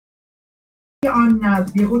On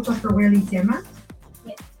Bureau Tupperware Lycéma?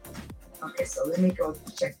 Yes. Okay, so let me go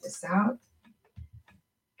check this out.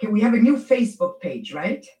 Okay, we have a new Facebook page,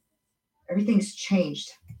 right? Everything's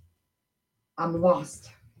changed. I'm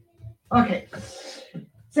lost. Okay.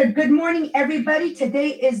 So good morning, everybody. Today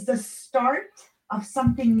is the start of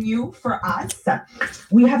something new for us.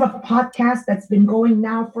 We have a podcast that's been going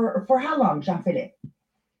now for how long, Jean-Philippe?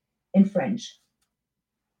 In French.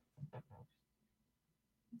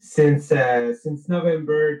 Since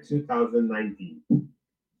November 2019,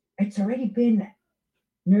 It's already been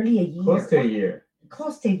nearly a year. close to a year.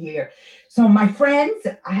 Close to a year. So my friends,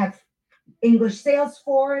 I have English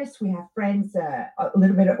Salesforce. We have friends a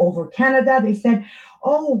little bit over Canada. They said,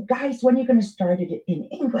 "Oh, guys, when are you going to start it in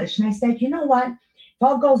English?" And I said, "You know what? If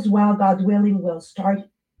all goes well, God willing, we'll start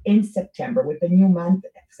in September with the new month,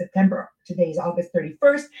 September. Today is August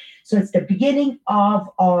 31st. So it's the beginning of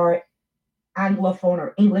our Anglophone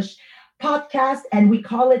or English podcast, and we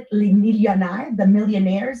call it Les Millionnaires, the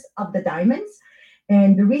millionaires of the diamonds.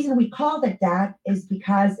 And the reason we called it that is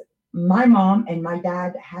because my mom and my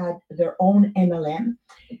dad had their own MLM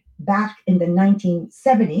back in the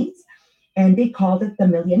 1970s, and they called it the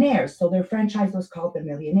Millionaires. So their franchise was called the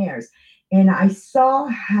Millionaires. And I saw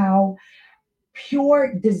how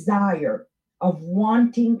pure desire of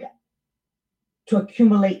wanting to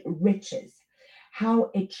accumulate riches,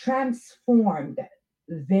 how it transformed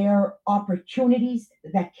their opportunities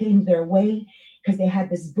that came their way because they had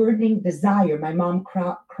this burning desire. My mom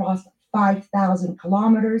crossed 5,000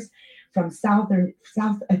 kilometers from south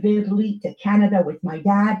of Italy to Canada with my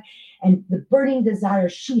dad, and the burning desire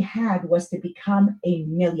she had was to become a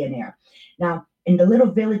millionaire. Now, in the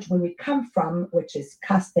little village where we come from, which is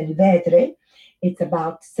Castelvedre, it's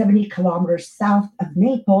about 70 kilometers south of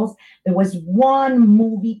Naples. There was one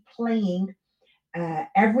movie playing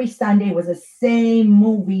every Sunday. Was the same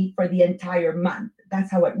movie for the entire month.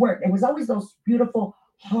 That's how it worked. It was always those beautiful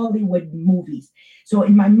Hollywood movies. So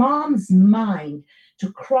in my mom's mind,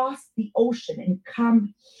 to cross the ocean and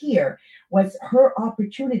come here was her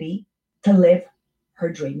opportunity to live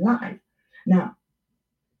her dream life. Now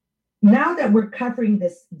that we're covering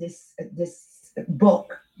this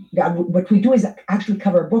book, what we do is actually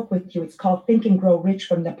cover a book with you. It's called Think and Grow Rich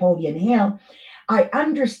from Napoleon Hill. I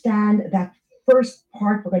understand that first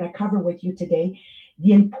part we're going to cover with you today,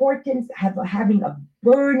 the importance of having a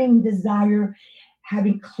burning desire,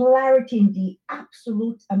 having clarity in the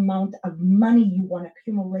absolute amount of money you want to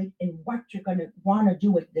accumulate and what you're going to want to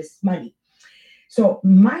do with this money. So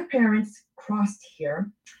my parents crossed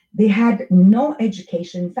here. They had no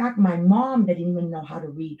education. In fact, my mom didn't even know how to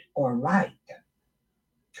read or write.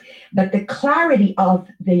 But the clarity of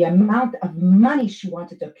the amount of money she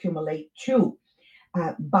wanted to accumulate to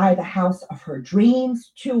buy the house of her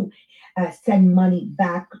dreams, to send money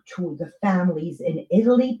back to the families in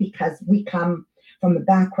Italy, because we come from a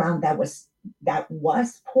background that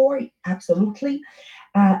was poor, absolutely.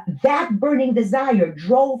 That burning desire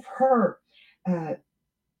drove her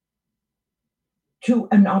to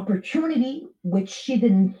an opportunity which she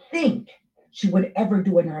didn't think she would ever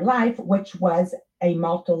do in her life, which was a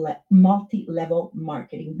multi-level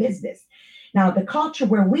marketing business. Now, the culture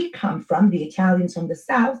where we come from, the Italians from the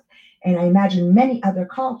South, and I imagine many other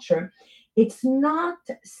culture, it's not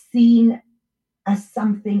seen as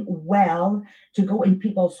something well to go in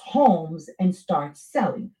people's homes and start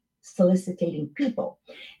soliciting people.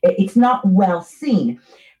 It's not well seen.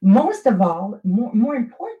 Most of all, more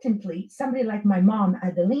importantly, somebody like my mom,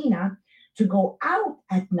 Adelina, to go out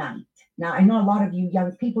at night. Now, I know a lot of you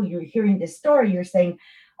young people, you're hearing this story, you're saying,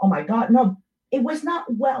 oh my God, no, it was not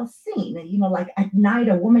well seen. Like at night,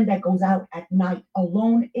 a woman that goes out at night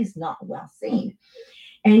alone is not well seen.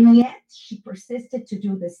 And yet she persisted to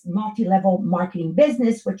do this multi-level marketing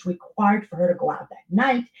business, which required for her to go out at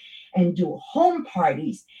night and do home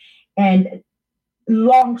parties. And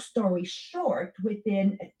long story short,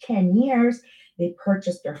 within 10 years, they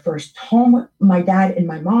purchased their first home. My dad and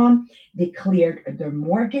my mom, they cleared their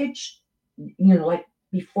mortgage, like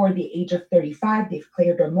before the age of 35, they've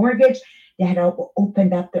cleared their mortgage. They had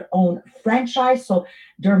opened up their own franchise. So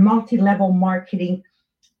their multi-level marketing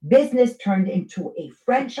business turned into a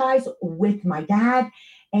franchise with my dad,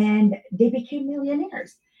 and they became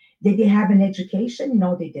millionaires. Did they have an education?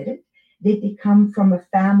 No, they didn't. Did they come from a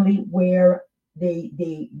family where they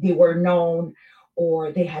were known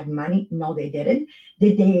or they had money? No, they didn't.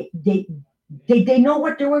 Did they know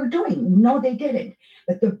what they were doing? No, they didn't.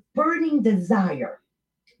 But the burning desire,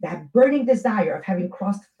 that burning desire of having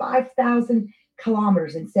crossed 5,000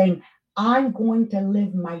 kilometers and saying, I'm going to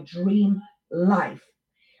live my dream life,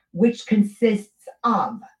 which consists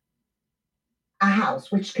of a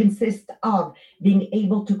house, which consists of being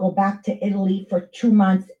able to go back to Italy for 2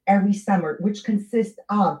 months every summer, which consists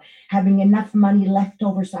of having enough money left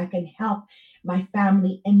over so I can help my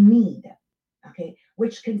family in need. Okay,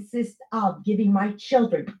 which consists of giving my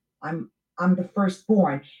children, I'm I'm the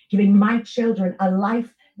firstborn, giving my children a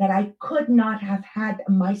life that I could not have had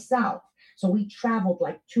myself. So we traveled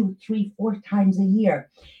like two, three, four times a year.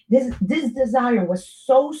 This desire was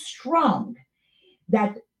so strong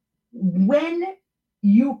that when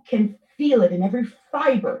you can feel it in every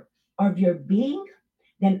fiber of your being,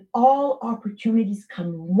 then all opportunities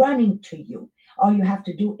come running to you. All you have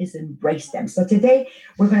to do is embrace them. So today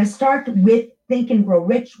we're going to start with Think and Grow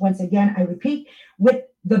Rich. Once again, I repeat, with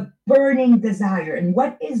the burning desire. And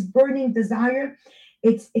what is burning desire?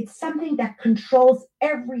 It's something that controls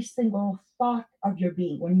every single thought of your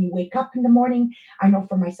being. When you wake up in the morning, I know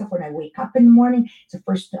for myself, when I wake up in the morning, it's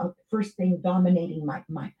the first thing dominating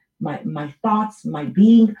my thoughts, my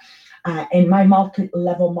being. In my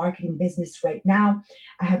multi-level marketing business right now,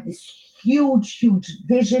 I have this huge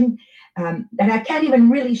vision that I can't even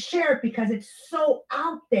really share because it's so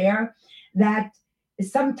out there that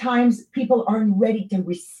sometimes people aren't ready to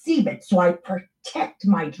receive it. So I protect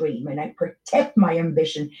my dream and I protect my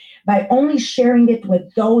ambition by only sharing it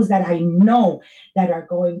with those that I know that are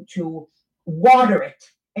going to water it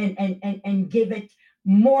and give it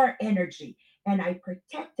more energy. And I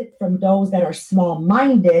protect it from those that are small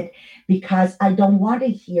minded because I don't want to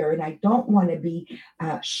hear and I don't want to be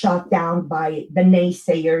shot down by the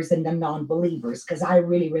naysayers and the non believers because I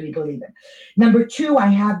really believe it. Number two, I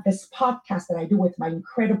have this podcast that I do with my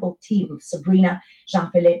incredible team of Sabrina,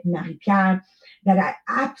 Jean Philippe, Marie Pierre, that I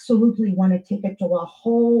absolutely want to take it to a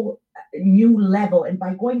whole new level. And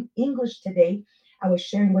by going English today, I was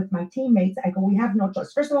sharing with my teammates, I go, we have no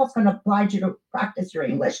choice. First of all, it's going to oblige you to practice your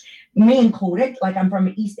English, me included. Like I'm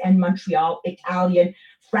from East End, Montreal, Italian,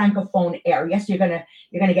 Francophone area. So you're gonna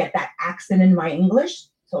get that accent in my English.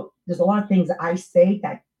 So there's a lot of things I say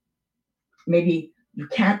that maybe you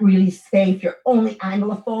can't really say if you're only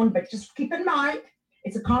Anglophone, but just keep in mind,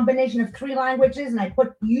 it's a combination of three languages, and I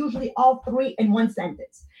put usually all three in one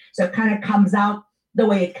sentence. So it kind of comes out the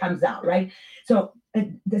way it comes out, right? So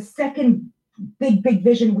the second big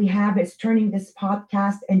vision we have is turning this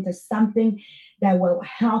podcast into something that will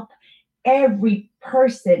help every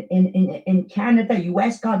person in Canada,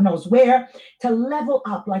 US, God knows where, to level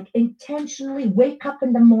up, like intentionally wake up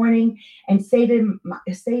in the morning and say to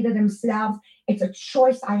themselves, it's a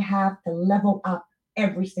choice I have to level up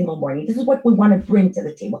every single morning. This is what we want to bring to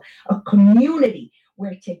the table, a community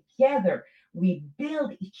where together we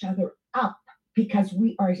build each other up because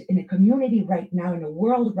we are in a community right now, in a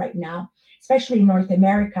world right now, especially in North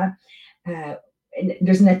America. And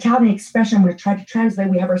there's an Italian expression I'm going to try to translate.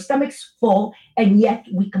 We have our stomachs full and yet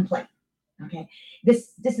we complain. Okay,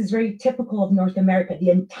 this is very typical of North America, the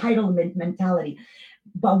entitlement mentality.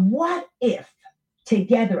 But what if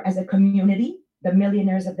together as a community, the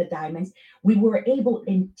millionaires of the diamonds, we were able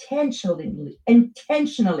intentionally,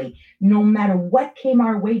 no matter what came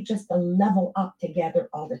our way, just to level up together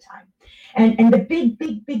all the time. And the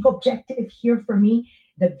big objective here for me,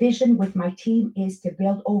 the vision with my team, is to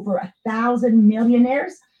build over 1,000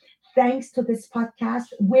 millionaires thanks to this podcast,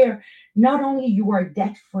 where not only you are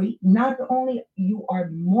debt free, not only you are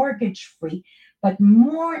mortgage free, but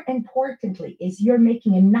more importantly is you're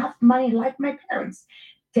making enough money, like my parents,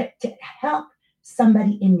 to help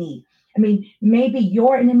somebody in need. I mean, maybe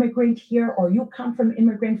you're an immigrant here or you come from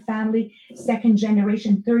immigrant family, second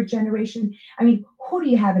generation, third generation. I mean, who do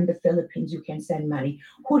you have in the Philippines you can send money?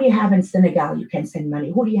 Who do you have in Senegal you can send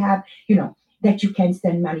money? Who do you have, that you can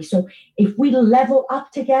send money? So if we level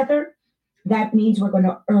up together, that means we're going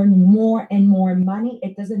to earn more and more money.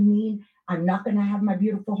 It doesn't mean I'm not going to have my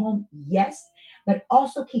beautiful home. Yes, but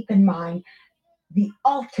also keep in mind, the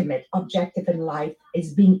ultimate objective in life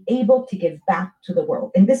is being able to give back to the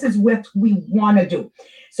world. And this is what we want to do.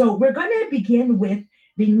 So we're going to begin with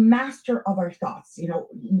being master of our thoughts.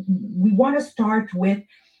 We want to start with,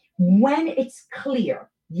 when it's clear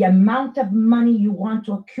the amount of money you want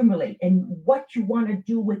to accumulate and what you want to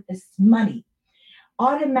do with this money,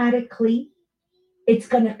 automatically it's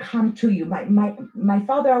going to come to you. My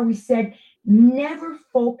father always said, never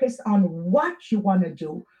focus on what you want to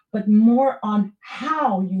do, but more on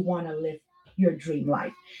how you want to live your dream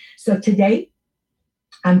life. So today,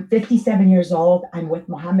 I'm 57 years old. I'm with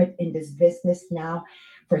Mohammed in this business now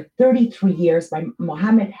for 33 years.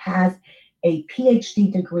 Mohammed has a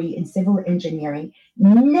PhD degree in civil engineering.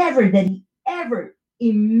 Never did he ever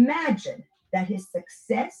imagine that his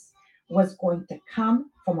success was going to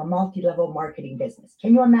come from a multi-level marketing business.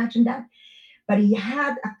 Can you imagine that? But he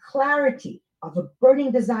had a clarity of a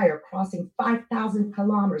burning desire crossing 5,000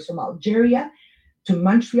 kilometers from Algeria to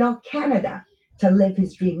Montreal, Canada, to live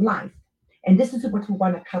his dream life. And this is what we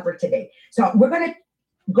want to cover today. So we're going to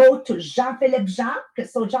go to Jean-Philippe Jacques.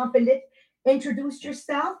 So Jean-Philippe, introduce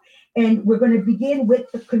yourself, and we're going to begin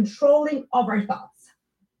with the controlling of our thoughts.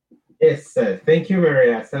 Yes, thank you,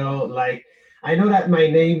 Maria. So, I know that my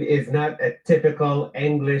name is not a typical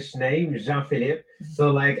English name, Jean-Philippe.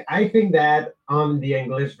 So, I think that on the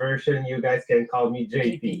English version, you guys can call me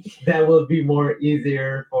JP. That will be more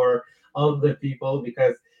easier for all the people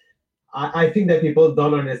because I think that people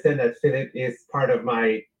don't understand that Philip is part of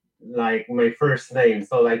my first name.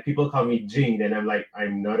 So people call me Jean, and I'm like,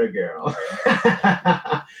 I'm not a girl.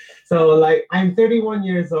 So I'm 31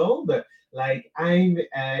 years old. I'm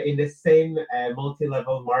in the same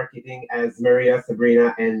multi-level marketing as Maria,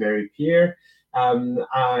 Sabrina, and Mary Pierre.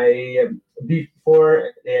 I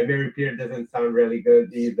before Mary Pierre doesn't sound really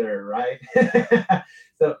good either, right?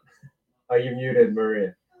 So are you muted,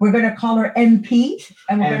 Maria? We're going to call her MP,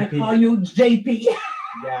 and we're going to call you JP.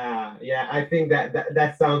 Yeah, I think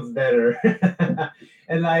that sounds better.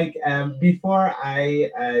 And before I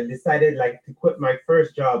decided to quit my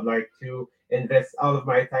first job, to invest all of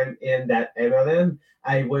my time in that MLM,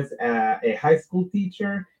 I was a high school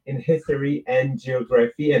teacher in history and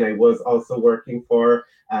geography, and I was also working for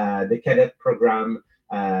the cadet program.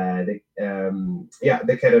 The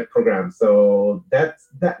cadet program. So that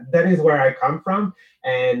is where I come from,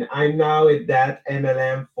 and I'm now at that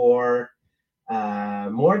MLM for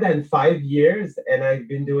more than 5 years, and I've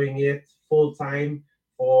been doing it full time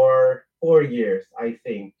for 4 years, I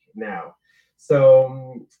think now.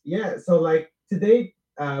 So so today,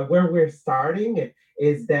 where we're starting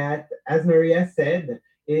is that, as Maria said,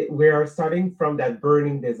 we are starting from that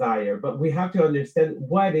burning desire, but we have to understand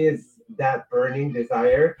what is that burning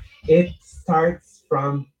desire. It starts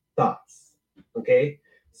from thoughts. Okay,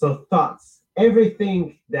 so thoughts,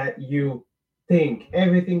 everything that you think,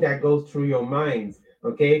 everything that goes through your minds,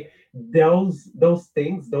 okay, those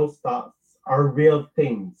things, those thoughts are real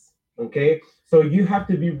things. Okay, so you have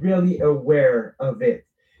to be really aware of it,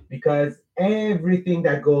 because everything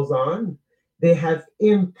that goes on, they have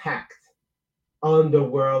impact on the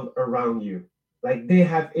world around you. They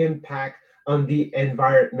have impact on the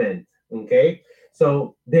environment. Okay,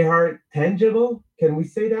 so they are tangible. Can we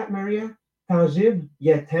say that, Maria? Tangible?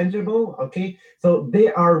 Yeah, tangible. Okay, so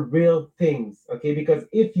they are real things. Okay, because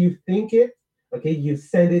if you think it, okay, you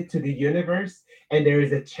send it to the universe, and there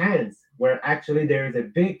is a chance, where actually there is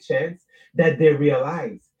a big chance that they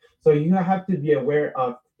realize. So you have to be aware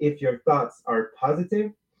of if your thoughts are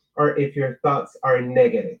positive or if your thoughts are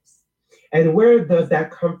negatives. And where does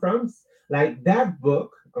that come from? That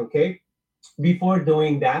book, okay, before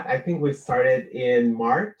doing that, I think we started in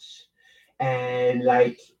March. And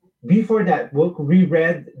before that book, we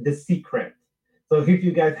read The Secret. So if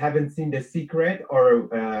you guys haven't seen The Secret or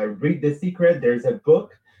read The Secret, there's a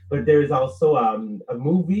book, but there is also a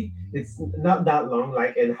movie. It's not that long,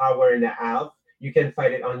 like an hour and a half. You can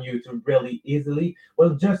find it on YouTube really easily.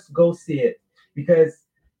 Well, just go see it, because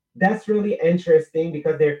that's really interesting,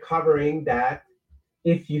 because they're covering that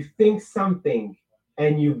if you think something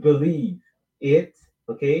and you believe it,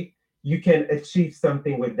 okay, you can achieve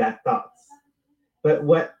something with that thoughts. But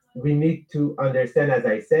what we need to understand, as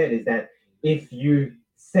I said, is that if you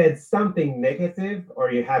said something negative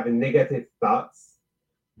or you have a negative thoughts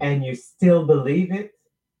and you still believe it,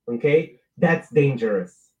 okay, that's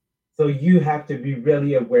dangerous. So you have to be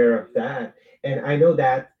really aware of that. And I know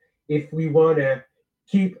that if we want to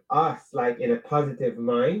keep us in a positive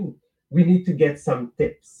mind, we need to get some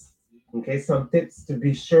tips. Okay, some tips to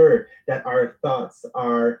be sure that our thoughts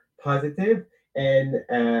are positive. And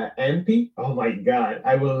MP, oh my God,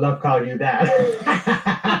 I will love calling you that.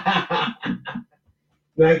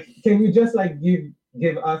 Can you just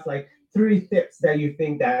give us three tips that you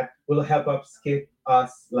think that will help us keep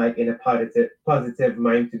us in a positive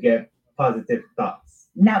mind to get positive thoughts?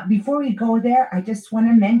 Now, before we go there, I just want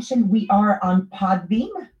to mention we are on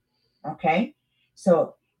Podbeam. Okay,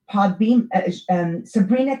 so Podbeam.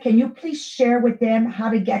 Sabrina, can you please share with them how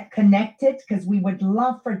to get connected? Because we would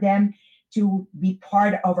love for them to be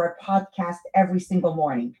part of our podcast every single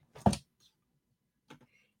morning.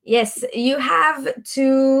 Yes, you have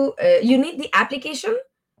to, you need the application,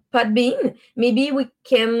 Podbean. Maybe we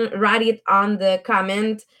can write it on the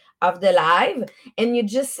comment of the live, and you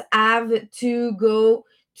just have to go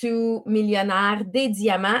to Millionnaire des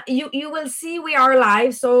Diamants. You will see we are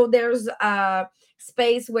live, so there's a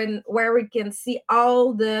space where we can see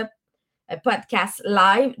all the podcast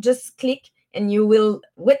live. Just click and you will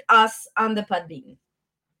with us on the Podbean.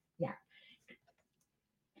 Yeah.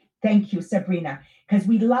 Thank you, Sabrina. Because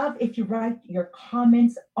we love if you write your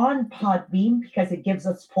comments on Podbean because it gives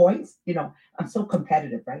us points. I'm so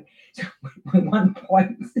competitive, right? So we want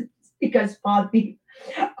points because Podbean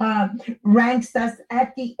ranks us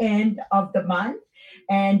at the end of the month.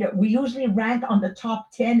 And we usually rank on the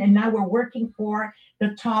top 10. And now we're working for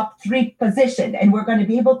the top 3 position. And we're going to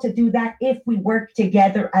be able to do that if we work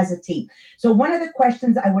together as a team. So, one of the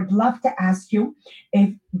questions I would love to ask you,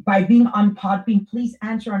 if by being on Podbean, please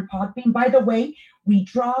answer on Podbean. By the way, we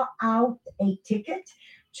draw out a ticket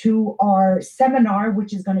to our seminar,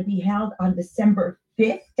 which is going to be held on December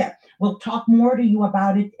 5th. We'll talk more to you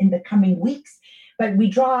about it in the coming weeks. But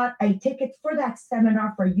we draw out a ticket for that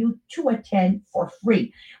seminar for you to attend for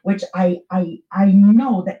free, which I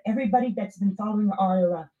know that everybody that's been following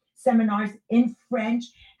our seminars in French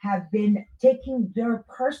have been taking their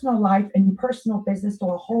personal life and personal business to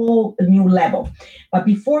a whole new level. But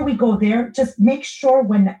before we go there, just make sure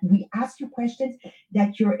when we ask you questions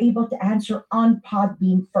that you're able to answer on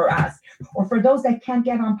Podbean for us. Or for those that can't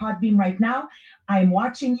get on Podbean right now, I'm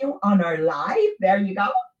watching you on our live. There you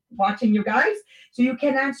go. Watching you guys, so you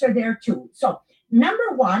can answer there too. So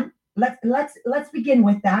number one, let's begin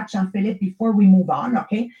with that, Jean-Philippe, before we move on.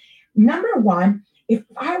 Okay, number one, if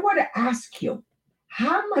I were to ask you,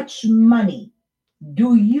 how much money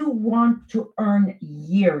do you want to earn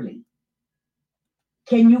yearly?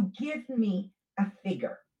 Can you give me a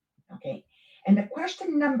figure? Okay, and the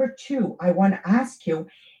question number two I want to ask you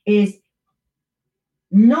is,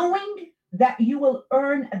 knowing that you will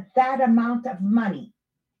earn that amount of money,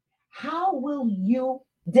 how will you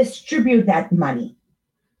distribute that money?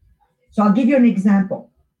 So I'll give you an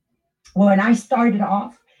example. When I started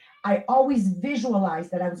off, I always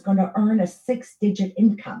visualized that I was going to earn a 6-digit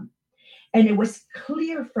income. And it was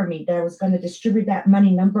clear for me that I was going to distribute that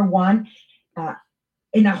money, number one,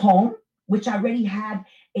 in a home, which I already had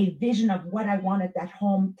a vision of what I wanted that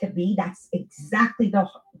home to be. That's exactly the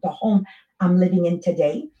home I'm living in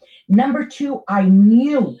today. Number two, I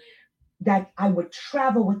knew that I would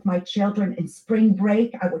travel with my children in spring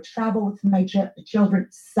break. I would travel with my children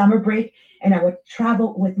summer break, and I would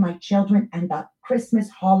travel with my children and the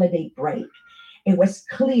Christmas holiday break. It was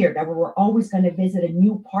clear that we were always going to visit a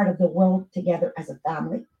new part of the world together as a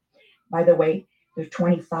family. By the way, they're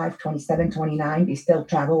 25, 27, 29. They still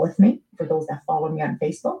travel with me, for those that follow me on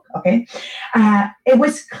Facebook, okay? It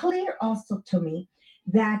was clear also to me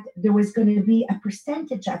that there was going to be a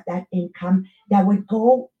percentage of that income that would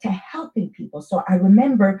go to helping people. So I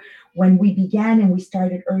remember when we began and we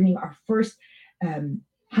started earning our first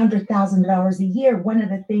 $100,000 a year, one of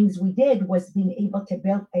the things we did was being able to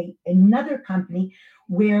build another company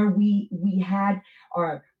where we had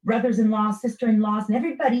our brothers-in-law, sister-in-laws, and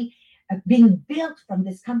everybody being built from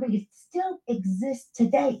this company. It still exists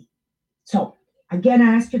today. So again,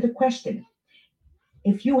 I ask you the question.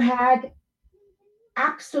 If you had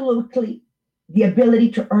absolutely the ability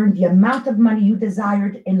to earn the amount of money you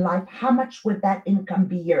desired in life, how much would that income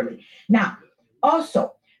be yearly? Now,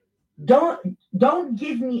 also, don't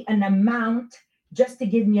give me an amount just to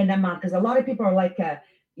give me an amount, because a lot of people are like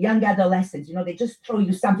young adolescents, they just throw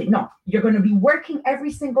you something. No, you're going to be working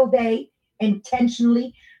every single day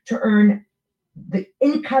intentionally to earn the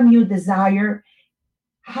income you desire.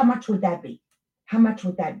 How much would that be? How much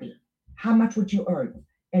would that be? How much would you earn?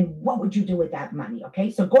 And what would you do with that money? Okay,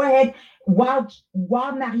 so go ahead. While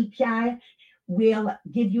Marie-Pierre will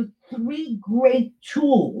give you 3 great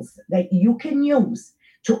tools that you can use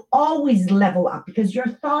to always level up, because your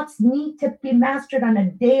thoughts need to be mastered on a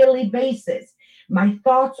daily basis. My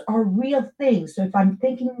thoughts are real things. So if I'm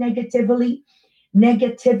thinking negative,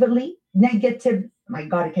 my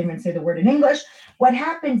God, I can't even say the word in English. What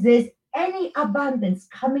happens is any abundance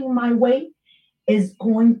coming my way is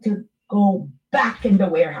going to go back in the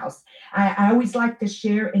warehouse. I always like to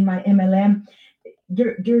share in my MLM,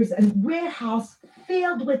 there's a warehouse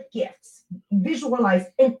filled with gifts. Visualize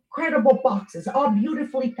incredible boxes, all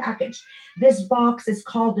beautifully packaged. This box is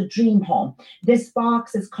called the dream home. This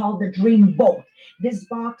box is called the dream boat. This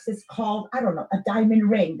box is called, I don't know, a diamond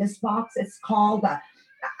ring. This box is called, a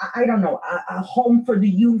home for the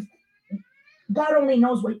youth. God only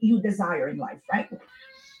knows what you desire in life, right?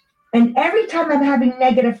 And every time I'm having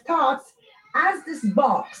negative thoughts, as this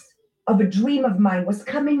box of a dream of mine was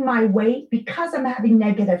coming my way, because I'm having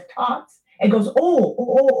negative thoughts, it goes,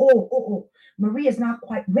 Marie is not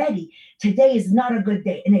quite ready. Today is not a good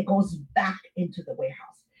day. And it goes back into the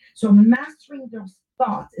warehouse. So mastering those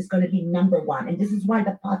thoughts is going to be number one. And this is why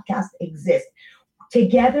the podcast exists.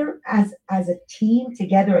 Together as a team,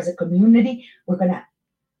 together as a community, we're going to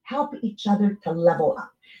help each other to level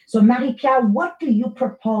up. So Marie-Pierre, what do you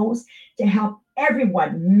propose to help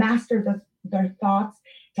everyone master their thoughts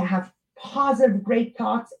to have positive, great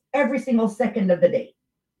thoughts every single second of the day?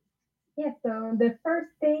 Yeah, so the first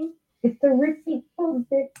thing is to repeat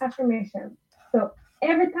positive affirmation. So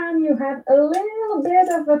every time you have a little bit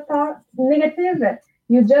of a thought negative,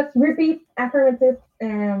 you just repeat affirmative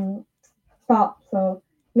thought. So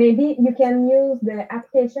maybe you can use the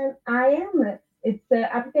application I am. It's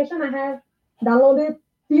the application I have downloaded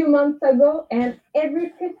few months ago, and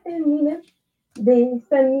every 15 minutes they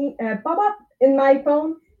send me a pop-up in my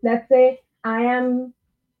phone that say I am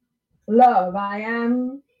love, I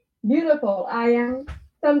am beautiful, I am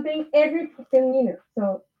something every 15 minutes.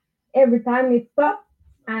 So every time it pops,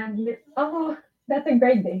 and oh, that's a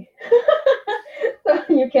great day. So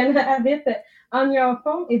you can have it on your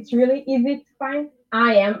phone. It's really easy to find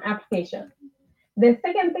I am application. The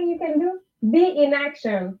second thing you can do, be in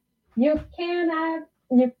action. You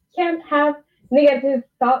can't have negative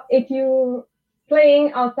thought if you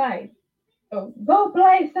playing outside. So go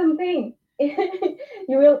play something.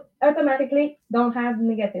 You will automatically don't have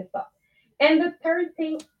negative thoughts. And the third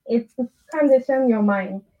thing is to condition your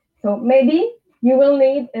mind. So maybe you will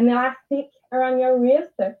need an elastic around your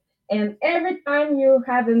wrist, and every time you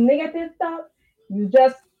have a negative thought, you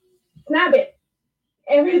just snap it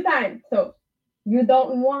every time. So you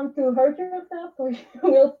don't want to hurt yourself, so you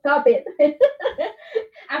will stop it.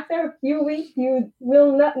 After a few weeks, you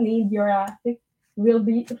will not need your elastic. You will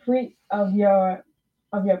be free of your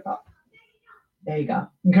thoughts. There you go.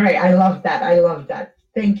 Great. I love that. I love that.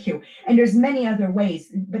 Thank you. And there's many other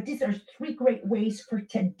ways, but these are three great ways for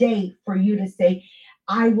today for you to say,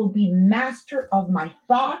 I will be master of my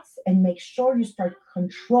thoughts, and make sure you start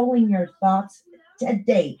controlling your thoughts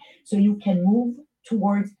today so you can move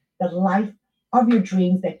towards the life of your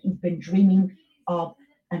dreams that you've been dreaming of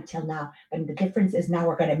until now. And the difference is now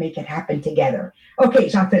we're going to make it happen together. Okay,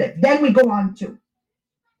 Jean Philippe. Then we go on to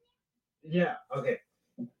Yeah. Okay.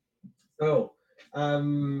 So,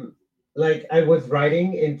 um, like I was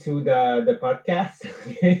writing into the podcast.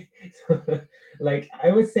 Okay. So, like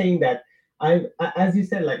I was saying that as you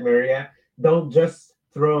said, like Maria, don't just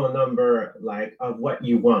throw a number like of what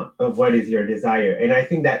you want, of what is your desire. And I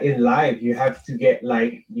think that in life you have to get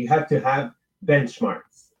like you have to have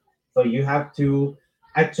benchmarks. So you have to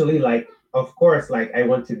actually like, of course, like I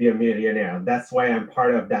want to be a millionaire. That's why I'm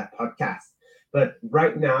part of that podcast. But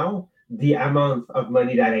right now the amount of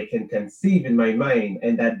money that I can conceive in my mind,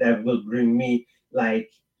 and that will bring me like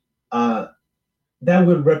uh that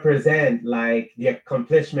will represent like the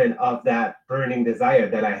accomplishment of that burning desire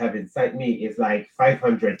that I have inside me is like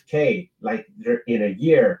 500K like in a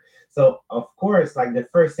year. So of course, like the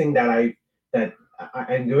first thing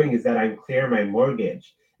I'm doing is that I'm clear my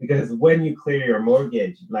mortgage, because when you clear your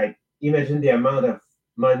mortgage, like imagine the amount of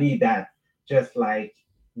money that just like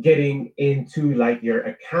getting into like your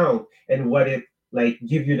account, and what it like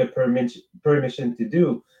give you the permission to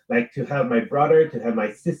do, like to have my brother, to have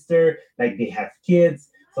my sister, like they have kids.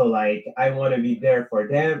 So like I want to be there for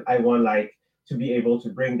them. I want like to be able to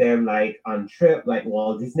bring them like on trip like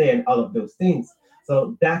Walt Disney and all of those things.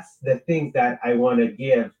 So that's the things that I want to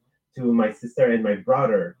give to my sister and my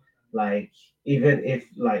brother. Like even if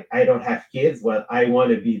like I don't have kids, well, I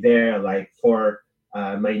want to be there like for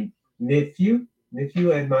my nephew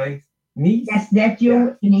and my niece. yes,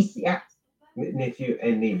 nephew, niece. Yeah. Nephew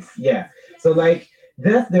and niece. Yeah. So like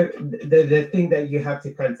that's the thing that you have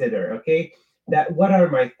to consider. Okay, that what are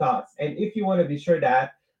my thoughts, and if you want to be sure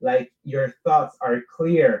that like your thoughts are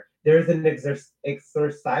clear, there's an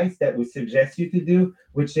exercise that we suggest you to do,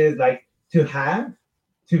 which is like to have,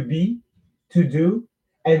 to be, to do,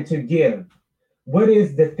 and to give. What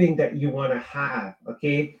is the thing that you want to have,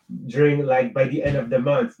 okay, during like by the end of the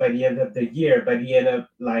month, by the end of the year, by the end of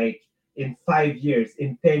like in 5 years,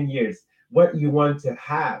 in 10 years, what you want to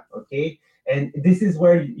have, okay? And this is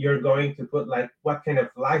where you're going to put like what kind of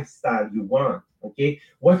lifestyle you want, okay?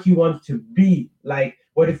 What you want to be, like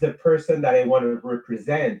what is the person that I want to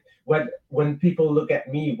represent? What when people look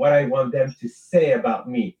at me, what I want them to say about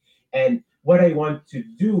me, and what I want to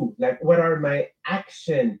do, like what are my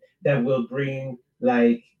action that will bring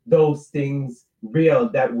like those things real,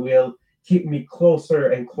 that will keep me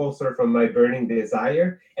closer and closer from my burning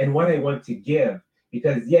desire, and what I want to give.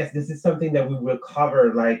 Because yes, this is something that we will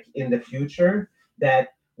cover like in the future,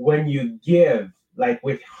 that when you give like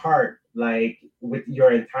with heart, like with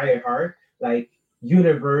your entire heart, like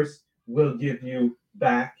universe will give you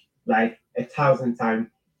back like 1,000 times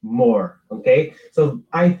more. Okay, so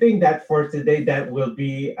I think that for today that will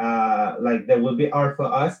be that will be hard for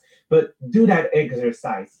us, but do that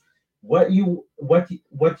exercise. What you want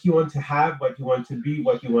to have, what you want to be,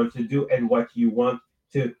 what you want to do, and what you want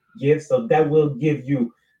to give. So that will give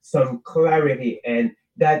you some clarity, and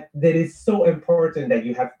that is so important that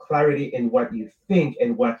you have clarity in what you think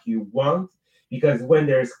and what you want, because when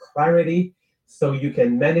there's clarity, so you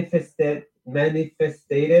can manifestate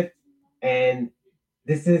it, and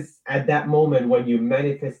this is at that moment when you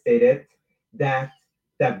manifestate it, that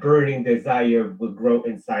that burning desire will grow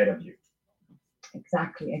inside of you.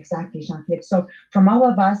 Exactly, Jean-Philippe. So from all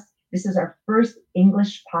of us, this is our first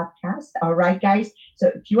English podcast. All right, guys. So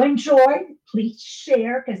if you enjoyed, please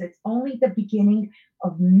share, because it's only the beginning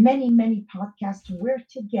of many, many podcasts. We're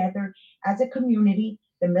together as a community,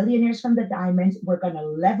 the Millionaires from the Diamonds. We're going to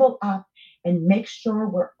level up and make sure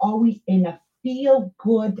we're always in a feel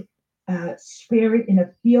good spirit, in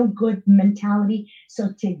a feel good mentality.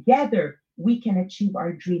 So together we can achieve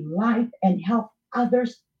our dream life and help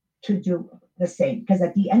others to do the same. Because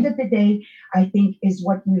at the end of the day, I think is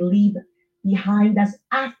what we leave behind us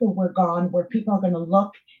after we're gone, where people are going to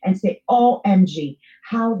look and say, OMG,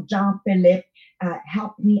 how Jean Philippe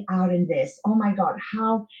helped me out in this. Oh my God,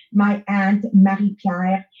 how my aunt Marie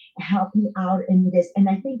Pierre helped me out in this. And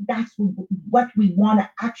I think that's what we want to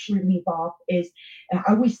actually leave off is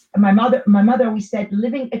always my mother always said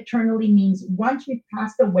living eternally means once we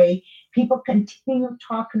passed away, people continue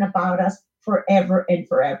talking about us forever and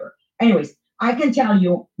forever. Anyways, I can tell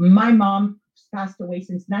you, my mom passed away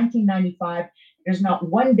since 1995. There's not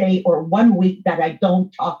one day or one week that I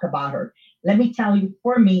don't talk about her. Let me tell you,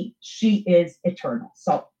 for me, she is eternal.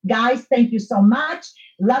 So, guys, thank you so much.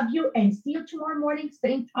 Love you, and see you tomorrow morning,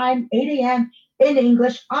 same time, 8 a.m. in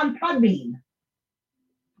English on Podbean.